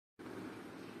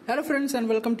Hello friends and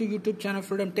welcome to YouTube channel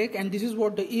Freedom Tech, and this is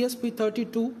what the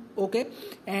esp32. Okay,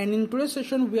 and in today's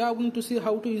session we are going to see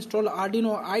how to install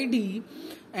Arduino IDE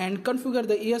and configure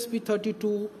the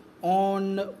esp32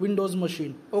 on Windows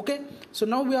machine. Okay, so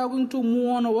now we are going to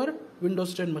move on our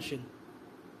Windows 10 machine.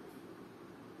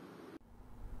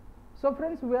 So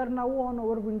friends, we are now on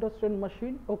our Windows 10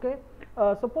 machine. Okay,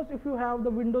 suppose if you have the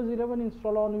Windows 11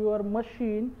 installed on your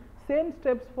machine, same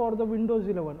steps for the Windows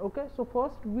 11. Okay, so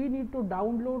first we need to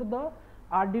download the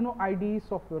Arduino IDE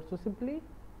software. So simply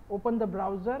open the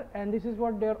browser, and this is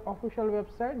what their official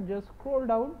website. Just scroll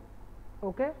down.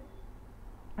 Okay,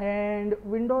 and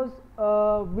Windows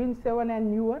Win 7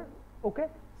 and newer. Okay,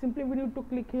 simply we need to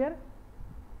click here,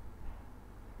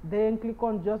 then click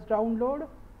on just download,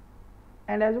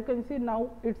 and as you can see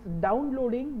now it's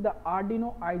downloading the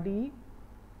Arduino IDE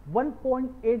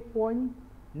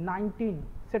 1.8.19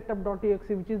 setup.exe,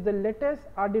 which is the latest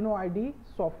Arduino IDE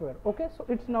software. Okay, so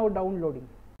it's now downloading.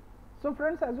 So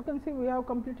friends, as you can see, we have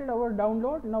completed our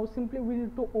download. Now simply we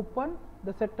need to open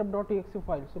the setup.exe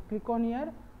file. So click on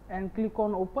here and click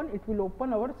on open. It will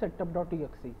open our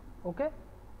setup.exe. Okay,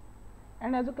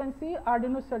 and as you can see,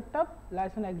 Arduino setup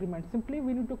license agreement. Simply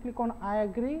we need to click on I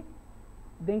agree,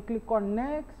 then click on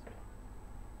next,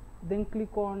 then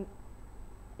click on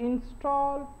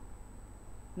install.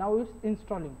 Now it's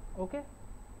installing. Okay,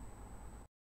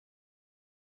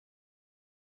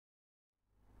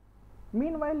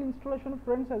 meanwhile installation,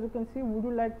 friends, as you can see, would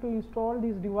you like to install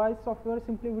this device software?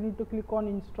 Simply we need to click on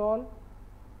install.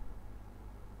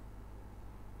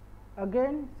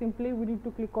 Again, simply we need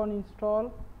to click on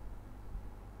install,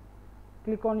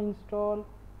 click on install,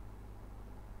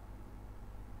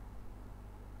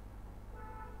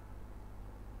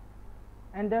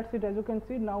 and that's it. As you can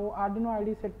see, now Arduino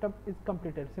IDE setup is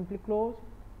completed. Simply close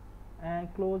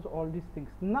and close all these things.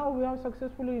 Now we have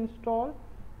successfully installed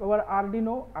our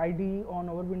Arduino IDE on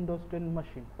our Windows 10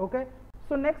 machine. Okay,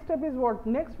 so next step is what?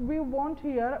 Next we want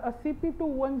here a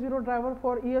CP210 driver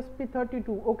for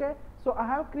ESP32. Okay, so I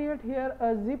have created here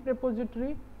a zip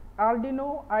repository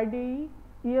Arduino IDE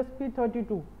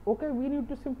ESP32. Okay, we need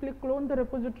to simply clone the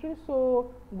repository.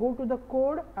 So go to the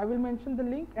code, I will mention the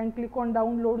link, and click on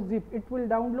download zip. It will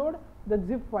download the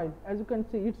zip file. As you can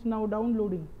see, it's now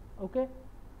downloading. Okay,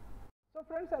 so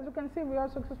friends, as you can see, we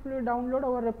have successfully downloaded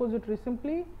our repository.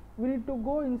 Simply we need to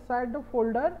go inside the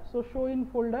folder. So show in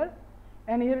folder,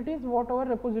 and here it is, what our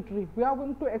repository. We are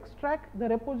going to extract the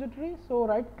repository. So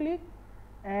right click,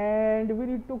 and we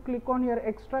need to click on here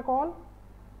extract all,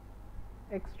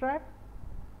 extract,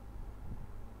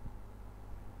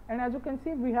 and as you can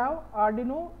see, we have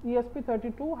Arduino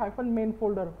ESP32-main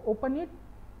folder. Open it,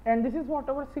 and this is what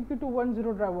our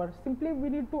CP210 driver. Simply we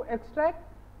need to extract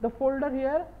the folder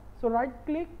here. So right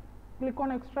click, click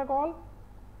on extract all,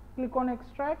 click on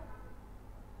extract.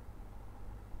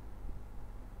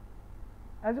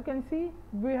 As you can see,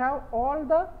 we have all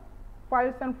the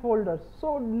files and folders.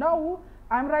 So now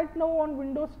I am right now on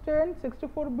Windows 10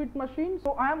 64-bit machine.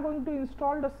 So I am going to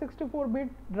install the 64-bit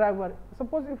driver.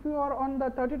 Suppose if you are on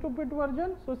the 32-bit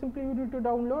version, so simply you need to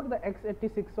download the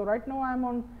x86. So right now I am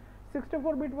on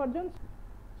 64-bit version.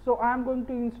 So I am going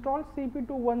to install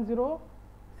CP210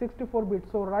 64-bit.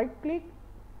 So right click,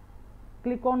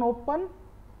 click on open,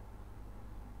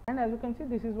 and as you can see,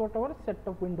 this is what our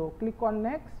setup window. Click on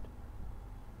next,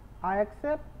 I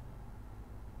accept,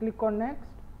 click on next.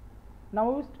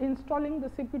 Now it's installing the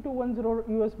CP210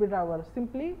 USB driver.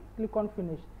 Simply click on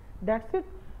finish. That's it.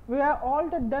 We are all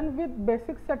done with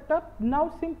basic setup.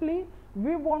 Now simply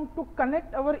we want to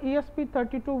connect our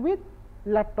ESP32 with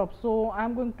laptop. So I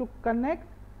am going to connect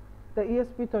the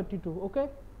ESP32. Okay,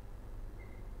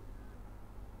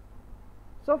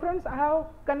 so friends, I have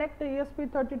connected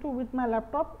ESP32 with my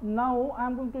laptop. Now I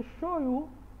am going to show you.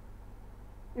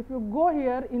 If you go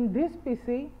here in this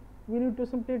PC, we need to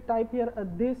simply type here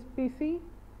this PC.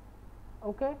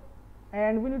 Okay,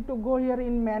 and we need to go here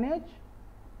in manage.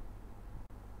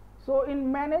 So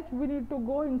in manage, we need to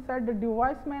go inside the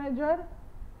device manager,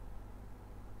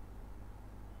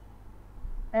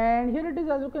 and here it is.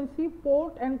 As you can see,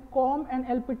 port and COM and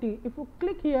LPT. If you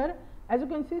click here, as you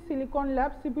can see, Silicon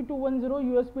Labs CP210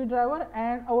 USB driver,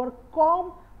 and our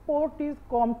COM port is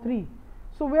COM3.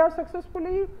 So we have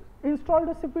successfully installed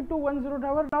the CP210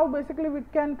 driver. Now basically we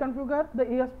can configure the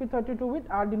ESP32 with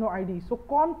Arduino IDE. So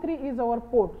COM3 is our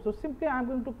port. So simply I am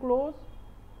going to close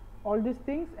all these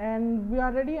things, and we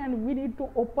are ready, and we need to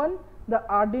open the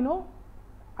Arduino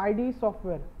IDE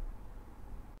software.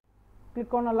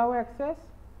 Click on allow access,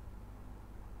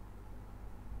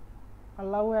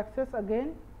 allow access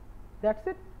again. That's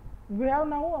it. We have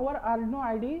now our Arduino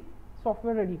IDE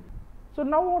software ready. So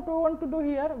now what we want to do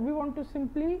here, we want to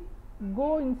simply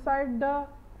go inside the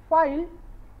file,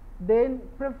 then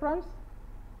preference,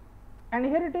 and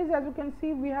here it is. As you can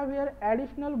see, we have here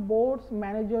additional boards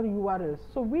manager URLs.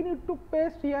 So we need to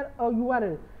paste here a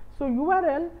URL. So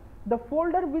URL, the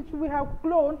folder which we have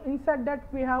cloned, inside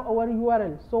that we have our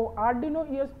URL. So Arduino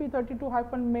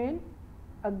esp32-main,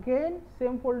 again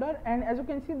same folder, and as you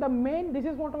can see the main, this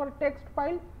is what our text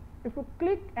file. If you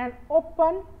click and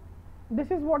open,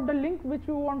 this is what the link which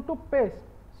we want to paste.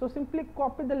 So simply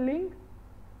copy the link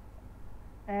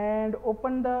and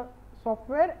open the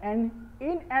software, and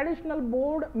in additional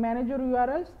board manager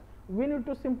URLs we need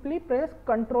to simply press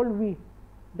Ctrl V,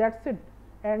 that's it,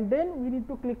 and then we need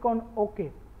to click on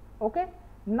OK. Okay,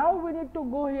 now we need to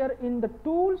go here in the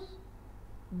tools,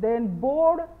 then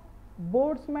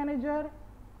boards manager,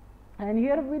 and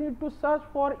here we need to search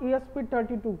for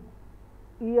esp32.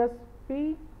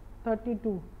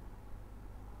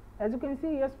 As you can see,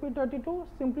 esp32,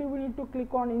 simply we need to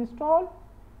click on install,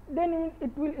 then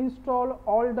it will install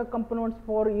all the components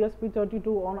for esp32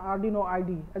 on Arduino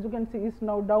IDE. As you can see, it's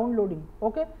now downloading.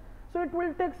 Okay, so it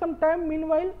will take some time.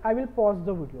 Meanwhile, I will pause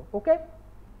the video. Okay,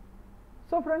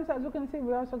 so friends, as you can see,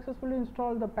 we have successfully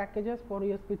installed the packages for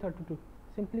esp32.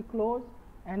 Simply close,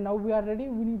 and now we are ready.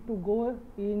 We need to go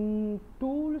in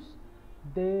tools,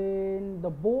 then the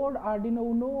board Arduino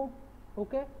Uno.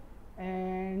 Okay,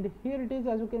 and here it is.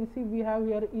 As you can see, we have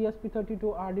here esp32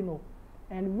 Arduino,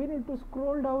 and we need to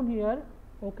scroll down here.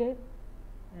 Okay,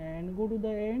 and go to the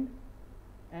end,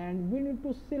 and we need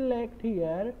to select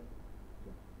here.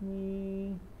 Let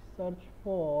me search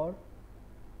for,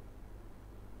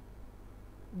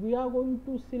 we are going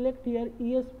to select here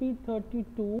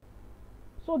esp32.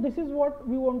 So this is what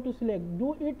we want to select,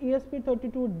 do it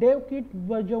esp32 dev kit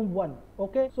version 1.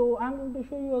 Okay, so I'm going to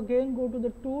show you again. Go to the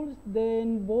tools,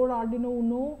 then board Arduino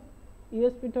Uno,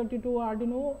 esp32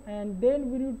 Arduino, and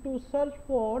then we need to search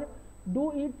for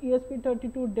do it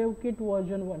esp32 dev kit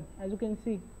version 1. As you can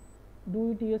see,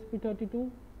 do it esp32,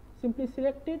 simply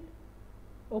select it.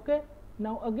 Okay,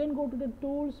 now again go to the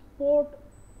tools, port,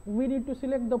 we need to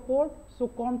select the port. So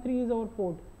COM3 is our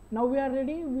port. Now we are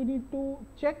ready. We need to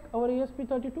check our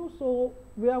esp32, so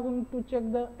we are going to check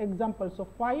the examples. So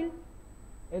file,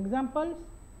 examples.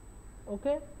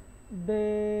 Okay,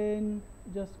 then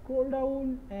just scroll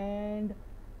down, and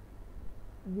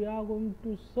we are going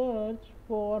to search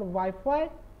for Wi-Fi.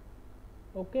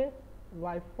 Okay,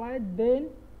 Wi-Fi, then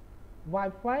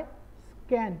Wi-Fi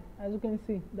scan. As you can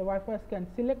see, the Wi-Fi scan,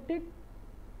 select it,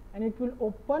 and it will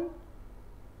open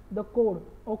the code.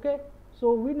 Okay,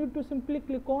 so we need to simply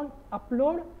click on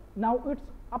upload. Now it's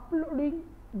uploading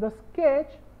the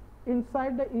sketch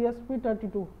inside the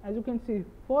esp32. As you can see,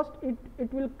 first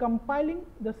it will compiling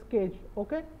the sketch.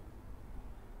 Okay,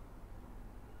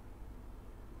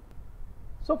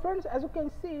 so friends, as you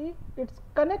can see, it's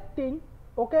connecting.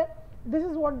 Okay, this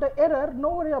is what the error.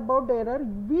 No worry about the error.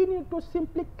 We need to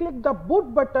simply click the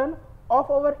boot button of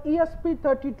our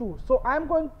esp32. So I am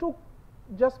going to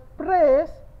just press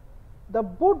the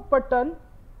boot button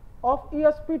of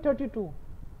esp32.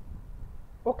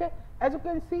 Okay, as you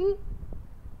can see,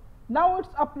 now it's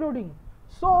uploading.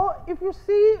 So if you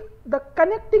see the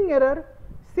connecting error,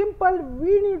 simple,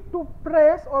 we need to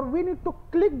press, or we need to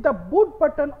click the boot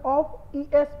button of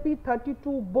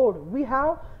esp32 board. We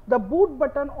have the boot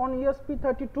button on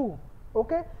esp32.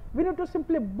 Okay, we need to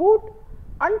simply boot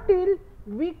until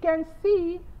we can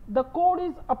see the code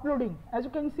is uploading. As you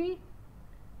can see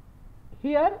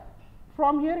here,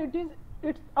 from here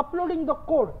it's uploading the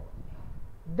code.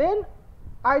 Then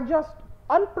I just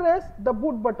unpress the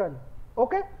boot button.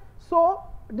 Okay, so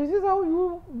this is how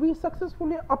we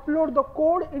successfully upload the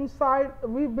code inside.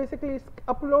 We basically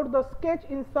upload the sketch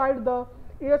inside the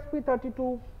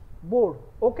esp32 board.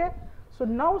 Okay, so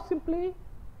now simply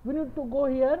we need to go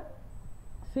here,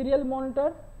 serial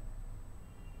monitor.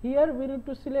 Here we need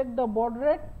to select the baud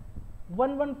rate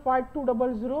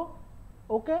 115200.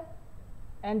 Okay,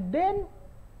 and then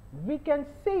we can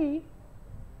see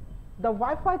the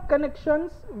Wi-Fi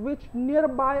connections which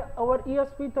nearby our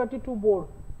esp32 board.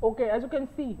 Okay, as you can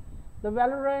see, the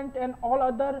Valorant and all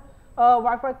other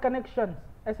Wi-Fi connections,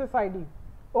 SSID.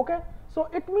 Okay, so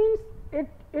it means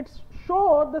it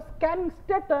show the scanning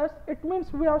status. It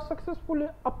means we have successfully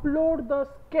upload the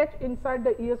sketch inside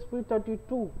the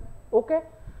esp32. Okay,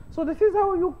 so this is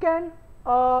how you can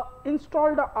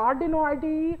install the Arduino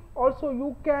IDE. Also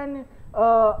you can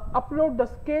upload the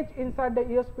sketch inside the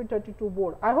esp32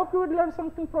 board. I hope you will learn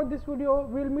something from this video.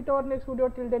 We will meet our next video.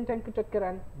 Till then, thank you, take care,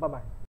 and bye bye.